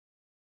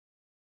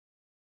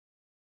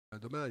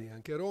domani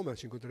anche a Roma,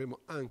 ci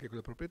incontreremo anche con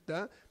la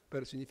proprietà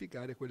per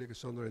significare quelle che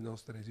sono le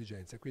nostre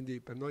esigenze.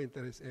 Quindi per noi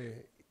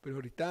è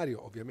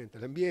prioritario ovviamente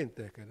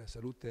l'ambiente, che è la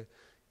salute,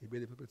 il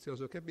bene più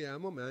prezioso che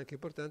abbiamo, ma è anche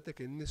importante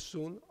che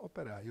nessun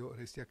operaio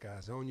resti a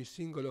casa. Ogni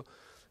singolo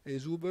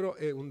esubero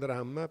è un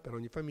dramma per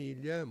ogni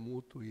famiglia,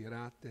 mutui,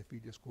 rate,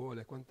 figli a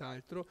scuola e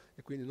quant'altro,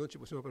 e quindi non ci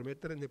possiamo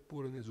permettere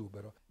neppure un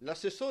esubero.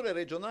 L'assessore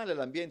regionale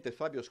all'ambiente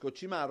Fabio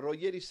Scoccimarro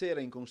ieri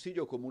sera in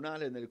Consiglio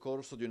Comunale, nel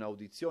corso di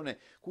un'audizione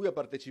cui ha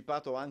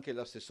partecipato anche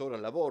l'assessore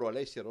al lavoro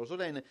Alessia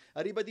Rosolén,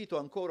 ha ribadito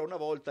ancora una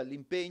volta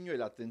l'impegno e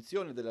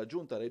l'attenzione della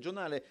Giunta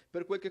regionale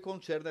per quel che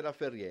concerne la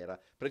Ferriera,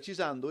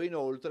 precisando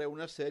inoltre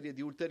una serie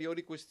di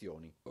ulteriori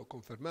questioni. Ho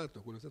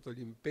confermato quello che è stato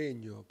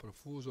l'impegno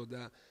profuso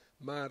da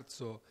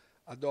marzo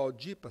ad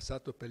oggi,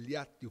 passato per gli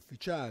atti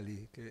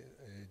ufficiali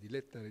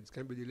di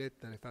scambio di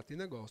lettere fatti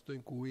in agosto,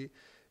 in cui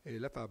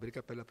la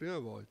fabbrica per la prima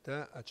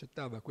volta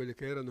accettava quelle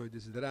che erano i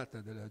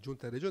desiderata della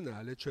giunta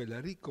regionale, cioè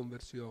la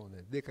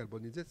riconversione,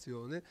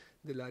 decarbonizzazione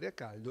dell'area a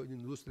caldo in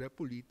industria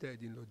pulita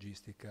ed in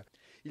logistica.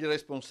 Il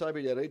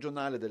responsabile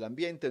regionale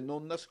dell'ambiente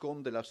non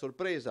nasconde la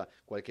sorpresa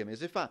qualche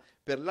mese fa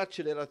per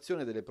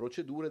l'accelerazione delle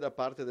procedure da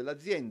parte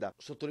dell'azienda,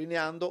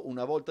 sottolineando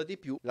una volta di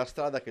più la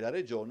strada che la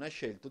regione ha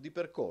scelto di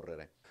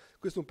percorrere.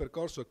 Questo è un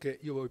percorso che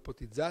io ho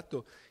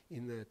ipotizzato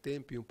in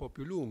tempi un po'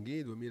 più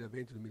lunghi,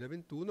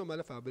 2020-2021, ma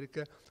la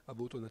fabbrica ha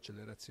avuto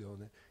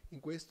un'accelerazione. In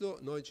questo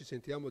noi ci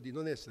sentiamo di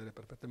non essere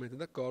perfettamente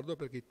d'accordo,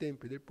 perché i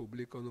tempi del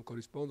pubblico non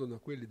corrispondono a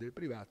quelli del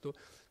privato,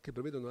 che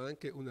prevedono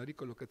anche una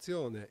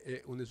ricollocazione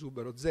e un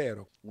esubero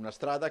zero. Una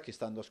strada che,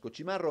 stando a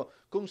Scoccimarro,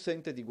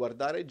 consente di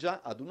guardare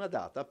già ad una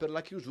data per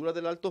la chiusura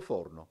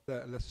dell'Altoforno.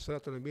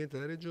 L'assessorato all'ambiente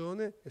della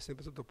regione è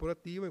sempre stato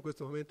proattivo, in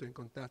questo momento è in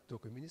contatto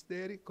con i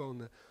ministeri,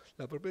 con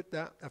la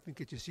proprietà,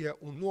 affinché ci sia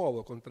un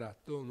nuovo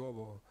contratto, un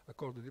nuovo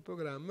accordo di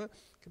programma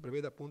che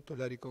preveda appunto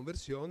la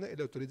riconversione e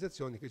le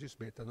autorizzazioni che ci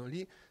spettano.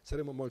 Lì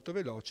saremo molto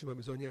veloci, ma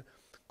bisogna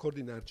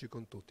coordinarci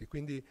con tutti.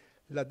 Quindi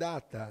la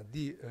data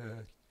di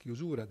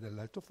chiusura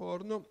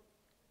dell'Altoforno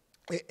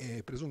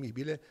è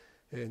presumibile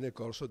nel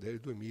corso del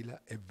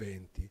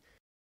 2020.